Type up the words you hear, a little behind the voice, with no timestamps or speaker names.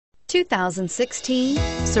2016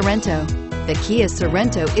 Sorento. The Kia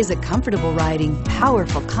Sorento is a comfortable riding,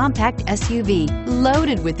 powerful compact SUV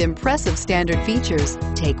loaded with impressive standard features.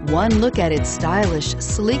 Take one look at its stylish,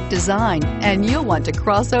 sleek design and you'll want to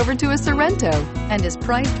cross over to a Sorento, and is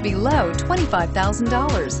priced below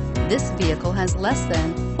 $25,000. This vehicle has less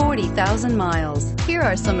than 40,000 miles. Here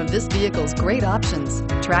are some of this vehicle's great options: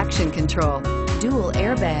 traction control, dual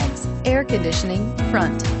airbags, air conditioning,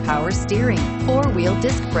 front, power steering, four-wheel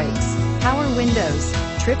disc brakes, power windows,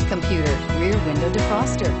 trip computer, rear window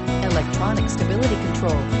defroster, electronic stability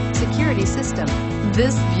control, security system.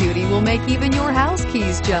 This beauty will make even your house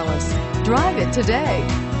keys jealous. Drive it today.